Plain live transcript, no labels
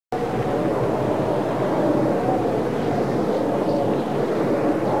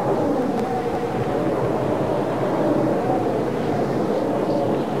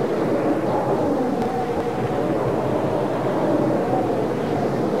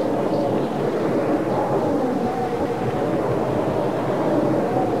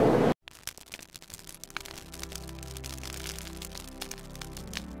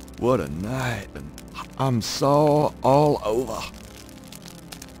What a night, and I'm sore all over.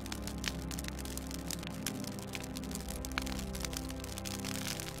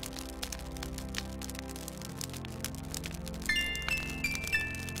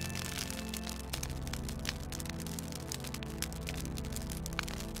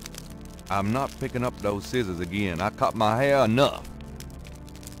 I'm not picking up those scissors again. I cut my hair enough.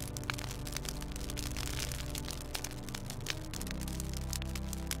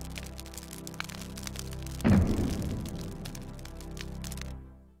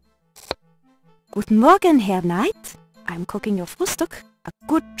 Guten Morgen, Herr Knight. I'm cooking your Frühstück, a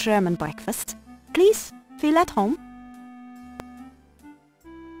good German breakfast. Please, feel at home.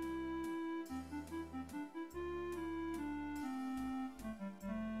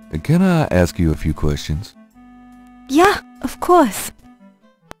 Can I ask you a few questions? Yeah, of course.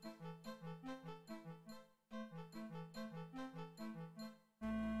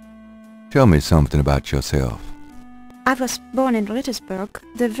 Tell me something about yourself. I was born in Rittersburg,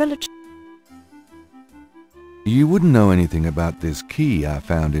 the village. You wouldn't know anything about this key I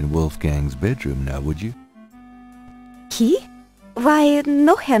found in Wolfgang's bedroom now, would you? Key? Why,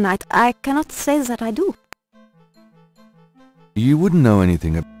 no, Herr Knight, I cannot say that I do. You wouldn't know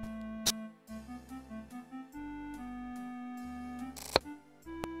anything about...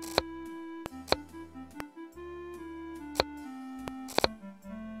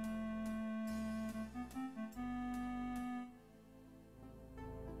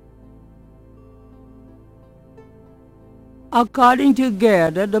 According to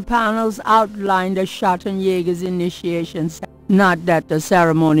Gerda, the panels outlined the Schattenjäger's initiation. Not that the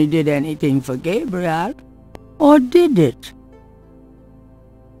ceremony did anything for Gabriel. Or did it?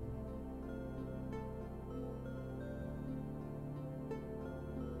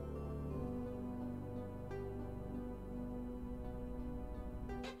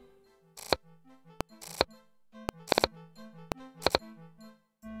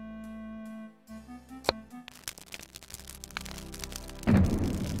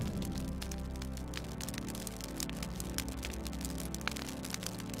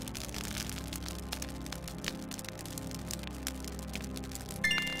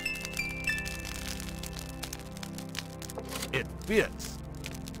 It fits.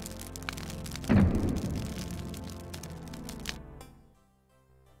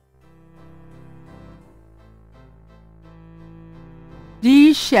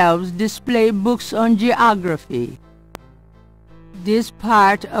 These shelves display books on geography. This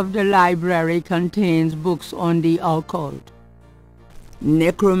part of the library contains books on the occult,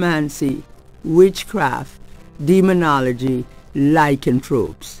 necromancy, witchcraft, demonology,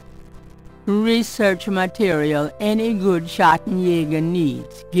 lycanthropes. Research material any good Schattenjäger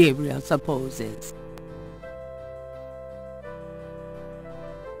needs, Gabriel supposes.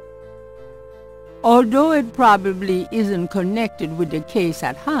 Although it probably isn't connected with the case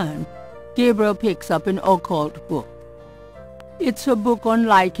at hand, Gabriel picks up an occult book. It's a book on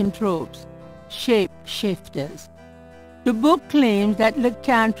lycanthropes, shape-shifters. The book claims that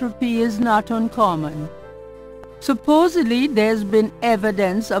lycanthropy is not uncommon. Supposedly, there's been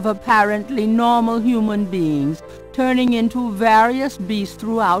evidence of apparently normal human beings turning into various beasts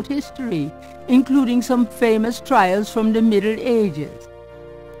throughout history, including some famous trials from the Middle Ages.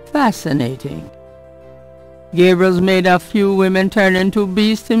 Fascinating. Gabriel's made a few women turn into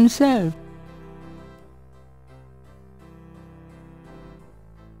beasts himself.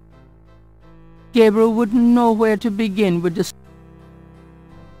 Gabriel wouldn't know where to begin with the...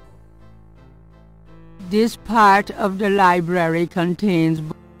 This part of the library contains...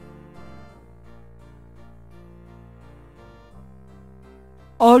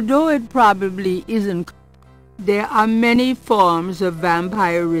 Although it probably isn't, there are many forms of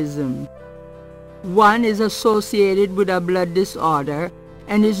vampirism. One is associated with a blood disorder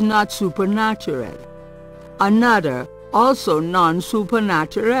and is not supernatural. Another, also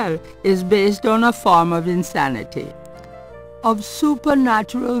non-supernatural, is based on a form of insanity. Of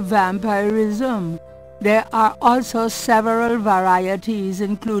supernatural vampirism, there are also several varieties,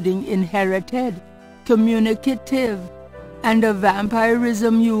 including inherited, communicative, and a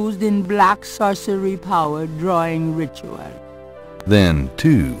vampirism used in black sorcery-powered drawing ritual. Then,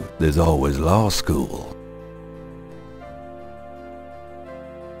 too, there's always law school.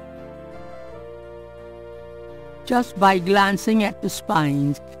 Just by glancing at the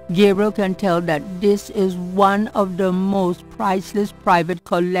spines, Gabriel can tell that this is one of the most priceless private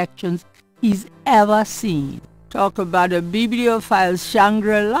collections he's ever seen. Talk about a bibliophile's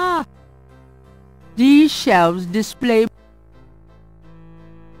Shangri-La. These shelves display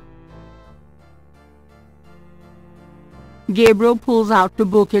Gabriel pulls out the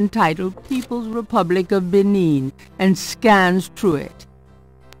book entitled People's Republic of Benin and scans through it.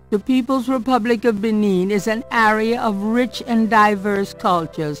 The People's Republic of Benin is an area of rich and diverse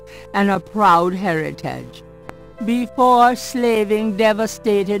cultures and a proud heritage. Before slaving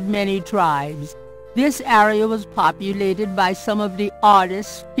devastated many tribes, this area was populated by some of the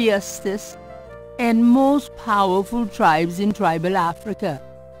oddest, fiercest, and most powerful tribes in tribal Africa: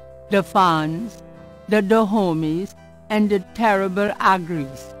 the Fans, the Dahomies, and the terrible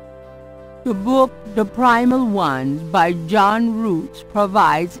Agris. The book, The Primal Ones, by John Roots,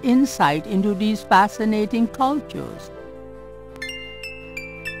 provides insight into these fascinating cultures.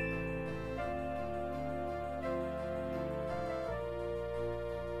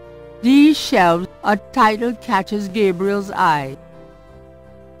 These shelves, a title catches Gabriel's eye.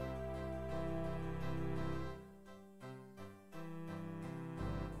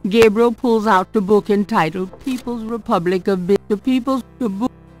 Gabriel pulls out the book entitled People's Republic of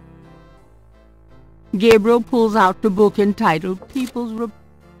Gabriel pulls out the book entitled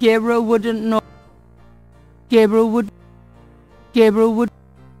Gabriel wouldn't know. Gabriel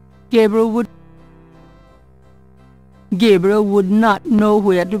would not know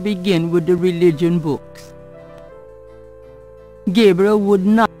where to begin with the religion books. Gabriel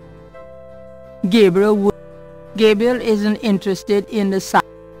isn't interested in the science.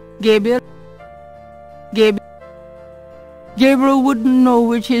 Gabriel wouldn't know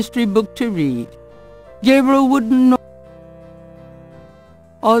which history book to read. Gabriel wouldn't know.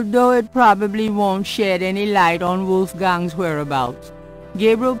 Although it probably won't shed any light on Wolfgang's whereabouts,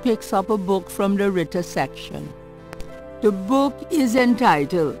 Gabriel picks up a book from the Ritter section. The book is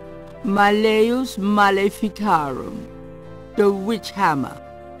entitled Malleus Maleficarum, The Witch Hammer,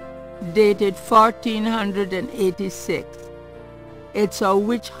 dated 1486. It's a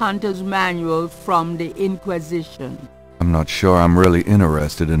witch hunter's manual from the Inquisition. I'm not sure I'm really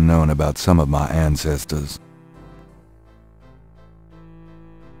interested in knowing about some of my ancestors.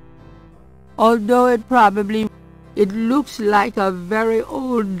 Although it looks like a very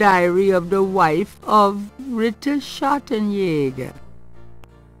old diary of the wife of Ritter Schottenjäger.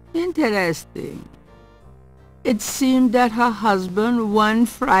 Interesting. It seemed that her husband, one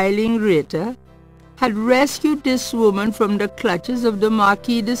Freiling Ritter, had rescued this woman from the clutches of the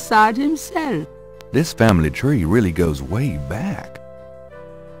Marquis de Sade himself. This family tree really goes way back.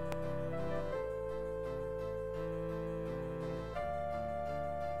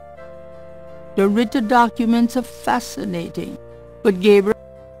 The Ritter documents are fascinating, but Gabriel,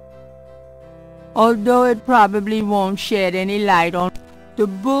 although it probably won't shed any light on, the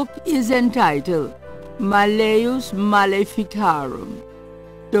book is entitled Malleus Maleficarum,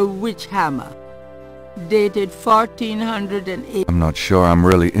 The Witch Hammer, dated 1408. I'm not sure I'm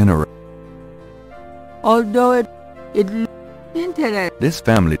really interested. Although it interesting. This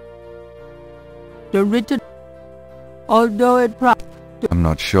family. The Ritter. Although it I'm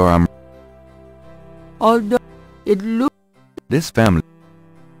not sure I'm. Although it looks. This family.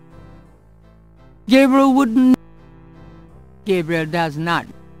 Gabriel wouldn't. Gabriel does not.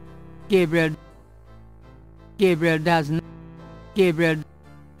 Gabriel does not. Gabriel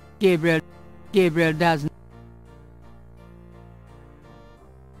does not.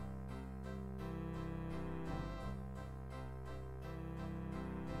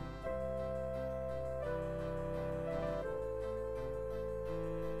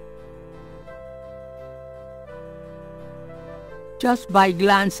 Just by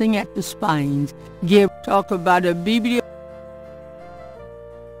glancing at the spines, Gabriel talk about a bibliothèque.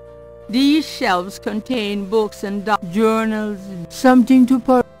 These shelves contain books and journals, something to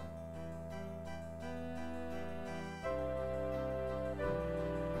put.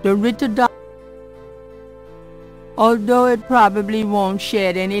 The Ritter although it probably won't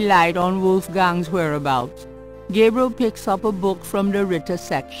shed any light on Wolfgang's whereabouts, Gabriel picks up a book from the Ritter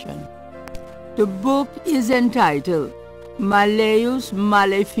section. The book is entitled Malleus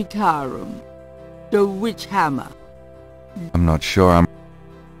Maleficarum, The Witch Hammer. I'm not sure I'm.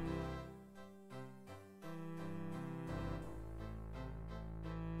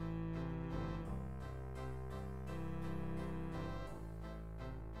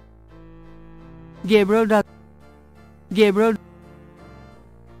 Gabriel does. Gabriel.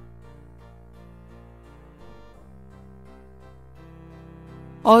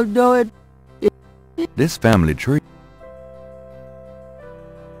 Although it This family tree.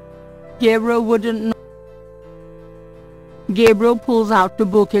 Gabriel wouldn't know. Gabriel pulls out the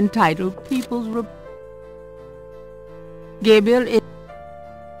book entitled People's Republic. Gabriel is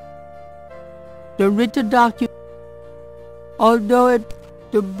the Ritter document. Although it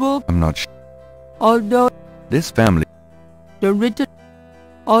the book. I'm not sure. Although This family. The written,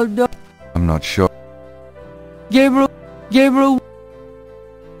 although I'm not sure. Gabriel, Gabriel,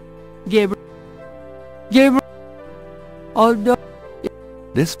 Gabriel, Gabriel, although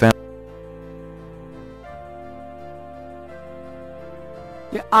This found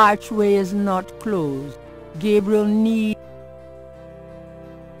the archway is not closed, Gabriel needs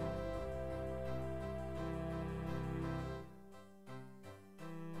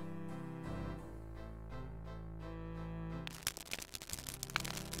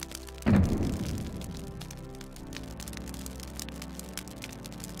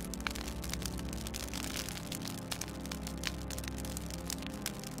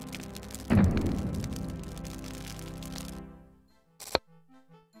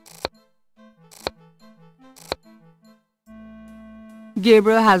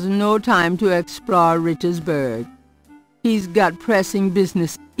Gabriel has no time to explore Rittersburg. He's got pressing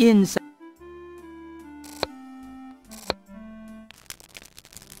business inside.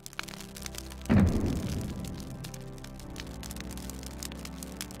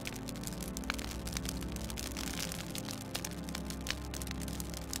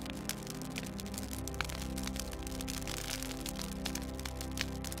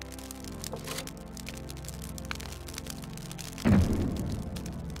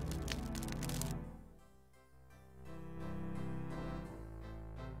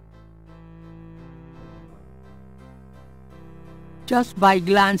 Just by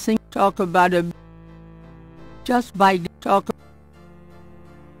glancing, talk about a... Just by talk...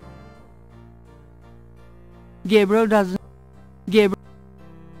 Gabriel doesn't...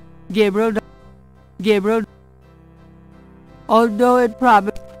 Gabriel... Although it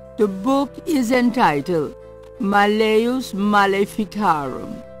probably... The book is entitled Malleus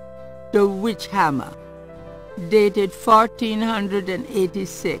Maleficarum, The Witch Hammer, dated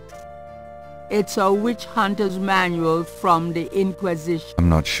 1486. It's a witch hunter's manual from the Inquisition. I'm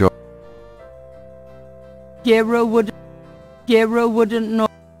not sure. Gabriel wouldn't know.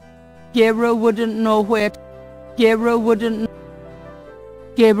 Gabriel wouldn't know where. Gabriel wouldn't.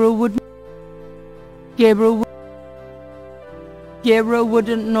 Gabriel wouldn't. Gabriel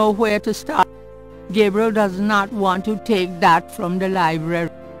wouldn't know where to start. Gabriel does not want to take that from the library.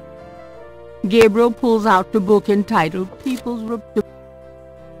 Gabriel pulls out the book entitled People's Republic.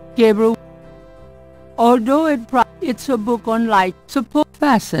 Gabriel. Although it's a book on light, suppose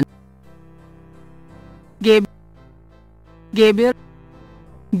fasten. Gabriel, Gabriel,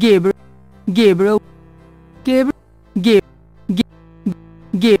 Gabriel, Gabriel, Gabriel,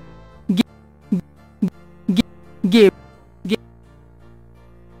 Gabriel, Gabriel,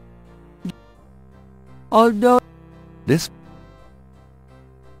 although This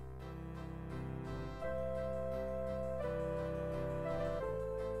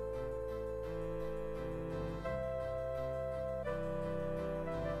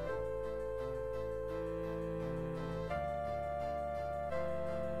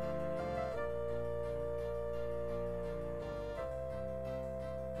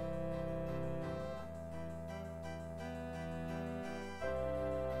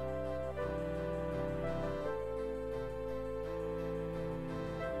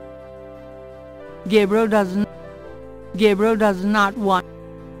Gabriel does not want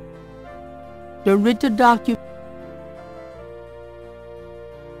the written document.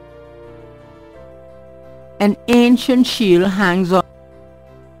 An ancient shield hangs on.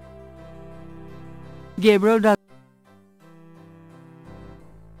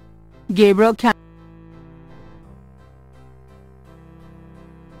 Gabriel can.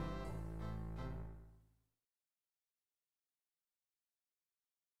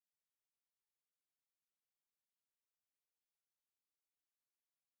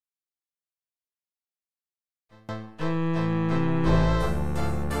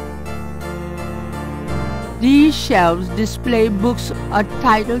 These shelves display books are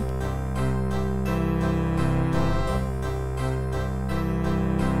titled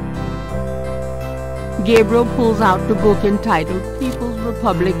Gabriel pulls out the book entitled People's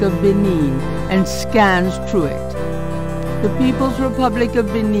Republic of Benin and scans through it. The People's Republic of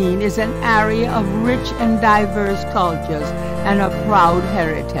Benin is an area of rich and diverse cultures and a proud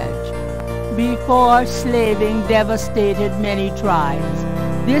heritage. Before slaving devastated many tribes,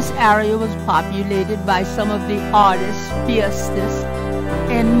 this area was populated by some of the oddest, fiercest,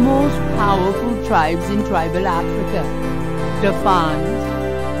 and most powerful tribes in tribal Africa. The Fans,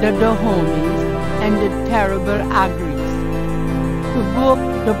 the Dahomis, and the terrible Agris. The book,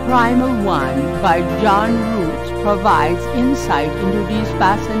 The Primal One, by John Roots, provides insight into these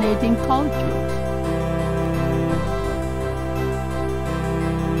fascinating cultures.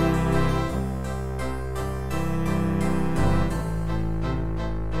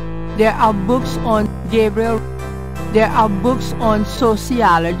 There are books on Gabriel. There are books on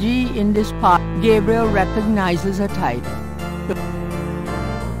sociology in this part. Gabriel recognizes a title.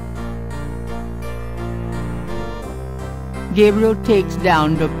 Gabriel takes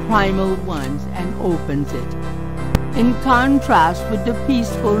down the primal ones and opens it. In contrast with the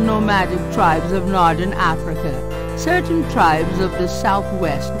peaceful nomadic tribes of northern Africa, certain tribes of the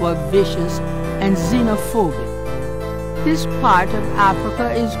southwest were vicious and xenophobic. This part of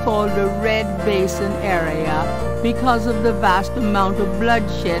Africa is called the Red Basin area because of the vast amount of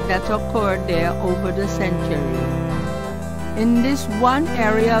bloodshed that's occurred there over the centuries. In this one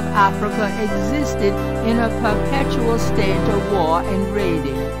area of Africa existed in a perpetual state of war and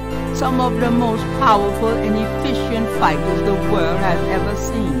raiding, some of the most powerful and efficient fighters the world has ever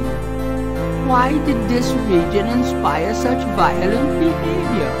seen. Why did this region inspire such violent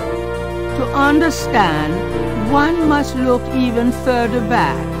behavior? To understand, one must look even further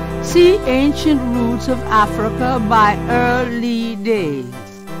back. See Ancient Roots of Africa by Early Days.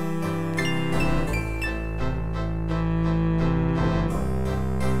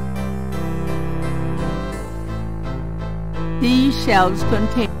 These shelves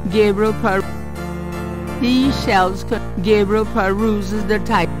contain Gabriel peruses the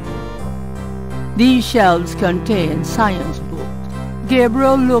title. These shelves contain science books.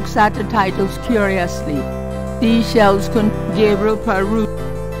 Gabriel looks at the titles curiously. These shelves contain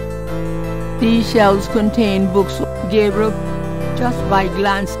books. Gabriel, just by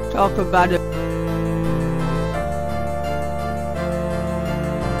glance, talk about it.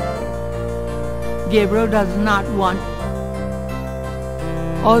 Gabriel does not want.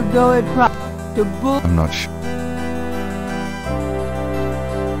 Although the book. I'm not sure.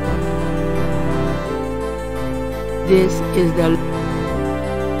 This is the.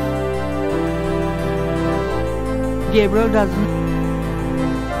 Gabriel doesn't.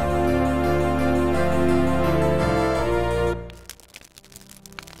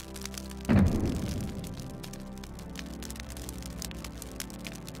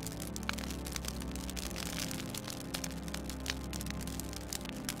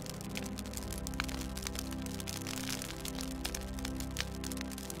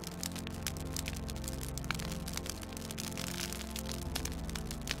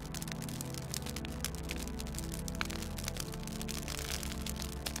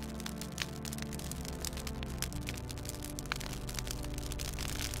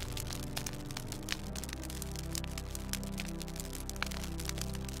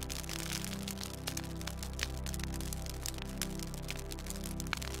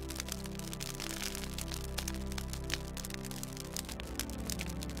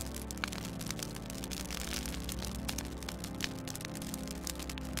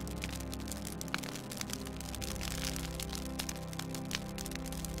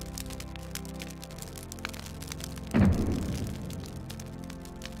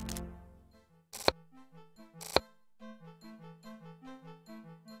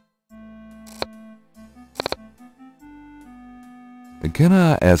 Can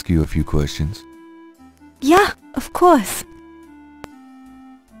I ask you a few questions? Yeah, of course.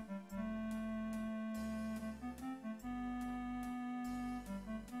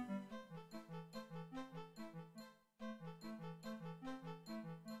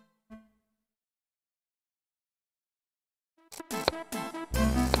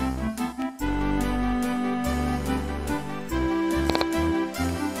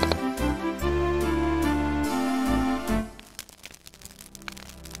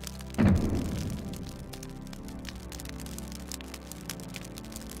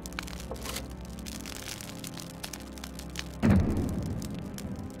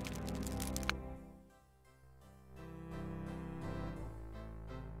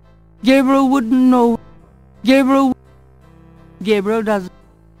 Gabriel wouldn't know. Gabriel doesn't.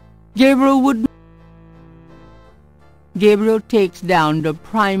 Gabriel wouldn't. Gabriel takes down the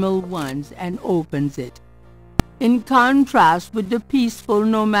primal ones and opens it. In contrast with the peaceful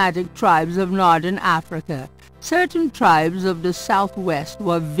nomadic tribes of northern Africa, certain tribes of the southwest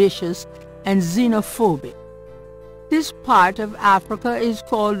were vicious and xenophobic. This part of Africa is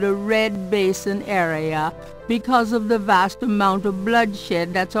called the Red Basin area because of the vast amount of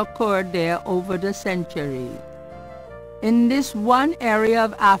bloodshed that's occurred there over the centuries. In this one area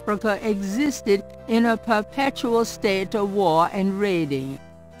of Africa existed in a perpetual state of war and raiding,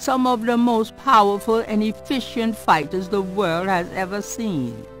 some of the most powerful and efficient fighters the world has ever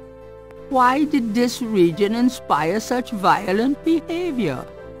seen. Why did this region inspire such violent behavior?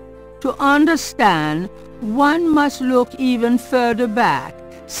 To understand, one must look even further back.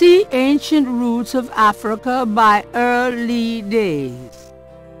 See Ancient Roots of Africa by Early Days.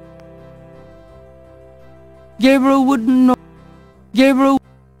 Gabriel wouldn't know. Gabriel.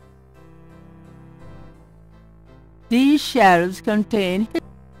 These shelves contain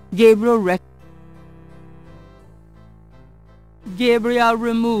Gabriel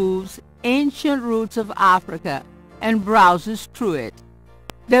removes ancient roots of Africa and browses through it.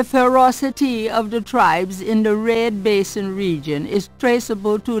 The ferocity of the tribes in the Red Basin region is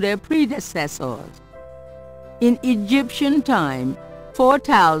traceable to their predecessors. In Egyptian time,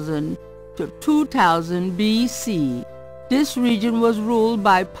 4000 to 2000 BC, this region was ruled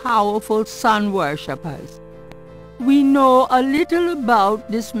by powerful sun worshippers. We know a little about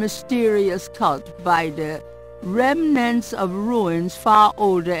this mysterious cult by the remnants of ruins far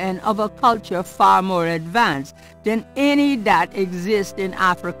older and of a culture far more advanced than any that exists in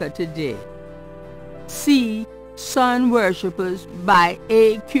Africa today. See Sun Worshippers by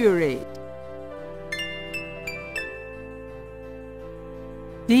A. Curate.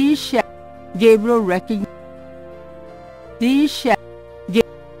 These Gabriel recognized. These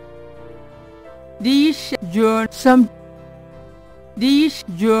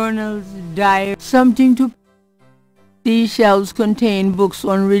journals diary something to. These shelves contain books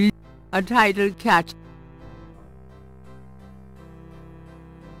on religion. A title catch.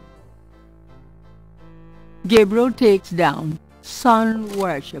 Gabriel takes down Sun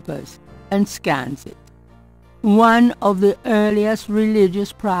Worshippers and scans it. One of the earliest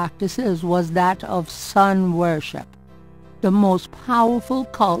religious practices was that of sun worship. The most powerful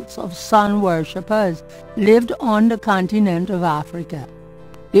cults of sun worshippers lived on the continent of Africa.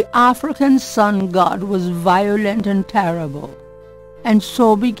 The African sun god was violent and terrible, and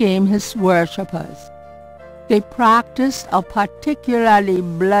so became his worshippers. They practiced a particularly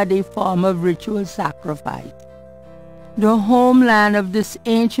bloody form of ritual sacrifice. The homeland of this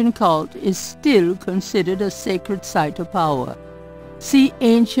ancient cult is still considered a sacred site of power. See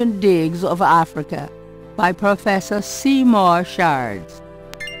Ancient Digs of Africa by Professor Seymour Shards.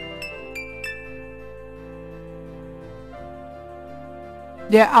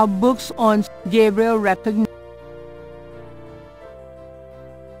 There are books on Gabriel recognition.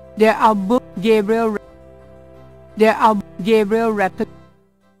 There are books Gabriel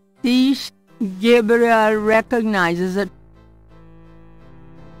recognizes it.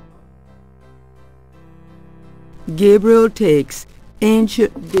 Gabriel takes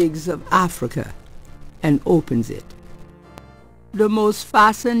Ancient Digs of Africa and opens it. The most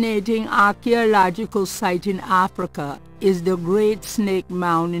fascinating archaeological site in Africa is the Great Snake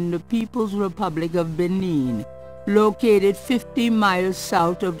Mound in the People's Republic of Benin, located 50 miles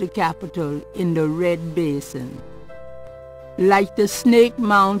south of the capital in the Red Basin. Like the snake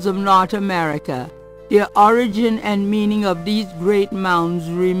mounds of North America, the origin and meaning of these great mounds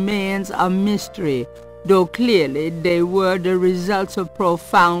remains a mystery, though clearly they were the results of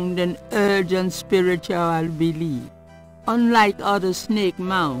profound and urgent spiritual belief. Unlike other snake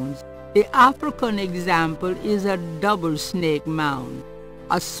mounds, the African example is a double snake mound,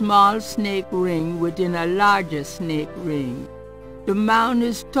 a small snake ring within a larger snake ring. The mound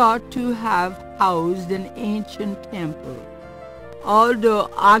is thought to have housed an ancient temple. Although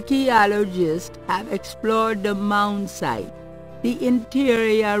archaeologists have explored the mound site, the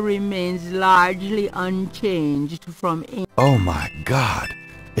interior remains largely unchanged from ancient. Oh my God!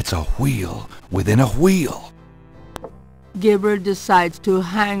 It's a wheel within a wheel! Gabriel decides to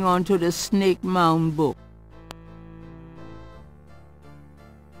hang on to the Snake Mound book.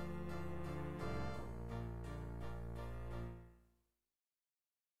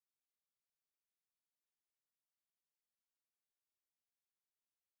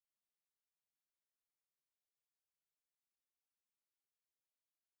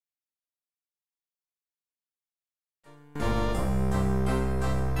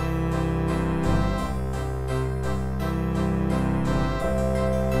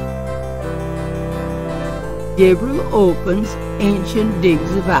 Gabriel opens Ancient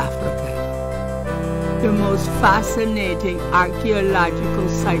Digs of Africa. The most fascinating archaeological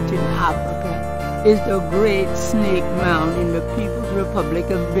site in Africa is the Great Snake Mound in the People's Republic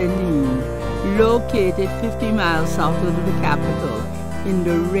of Benin, located 50 miles south of the capital in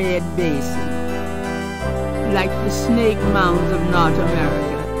the Red Basin. Like the snake mounds of North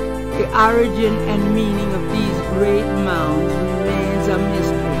America, the origin and meaning of these great mounds remains a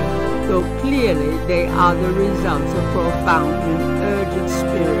mystery, though clearly they are the results of profound and urgent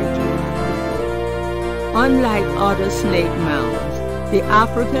spiritual belief. Unlike other snake mounds, the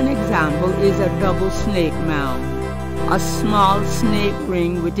African example is a double snake mound, a small snake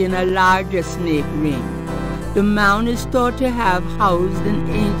ring within a larger snake ring. The mound is thought to have housed an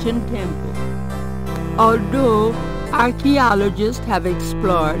ancient temple. Although archaeologists have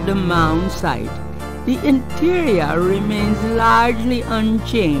explored the mound site, The interior remains largely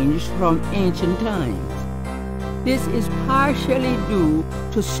unchanged from ancient times. This is partially due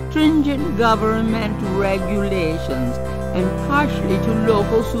to stringent government regulations and partially to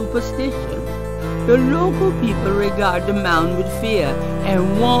local superstition. The local people regard the mound with fear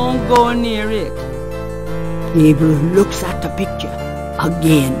and won't go near it. Gabriel looks at the picture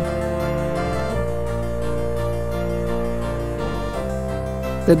again.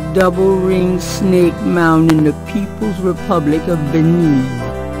 The double-ringed snake mound in the People's Republic of Benin.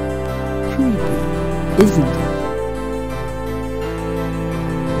 Creepy, isn't it?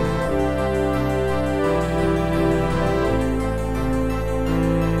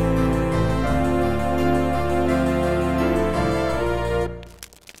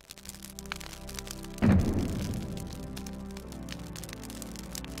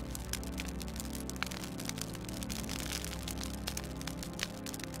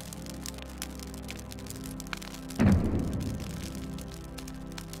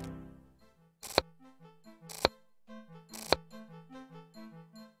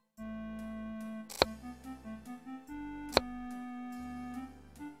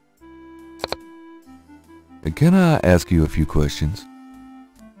 Can I ask you a few questions?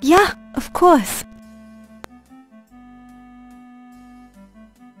 Yeah, of course.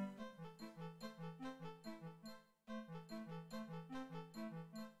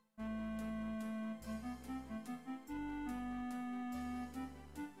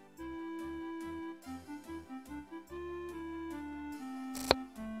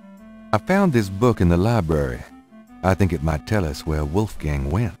 I found this book in the library. I think it might tell us where Wolfgang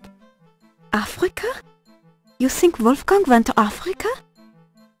went. Africa? You think Wolfgang went to Africa?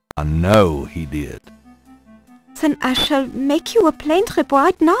 I know he did. Then I shall make you a plane trip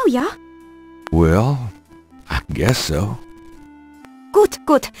right now, yeah? Well, I guess so. Good,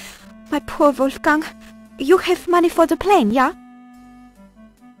 good. My poor Wolfgang. You have money for the plane, yeah?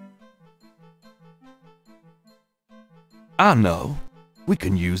 I know. We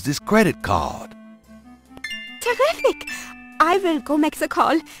can use this credit card. Terrific! I will go make the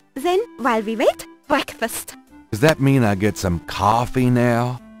call. Then, while we wait, breakfast. Does that mean I get some coffee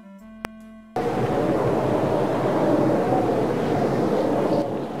now?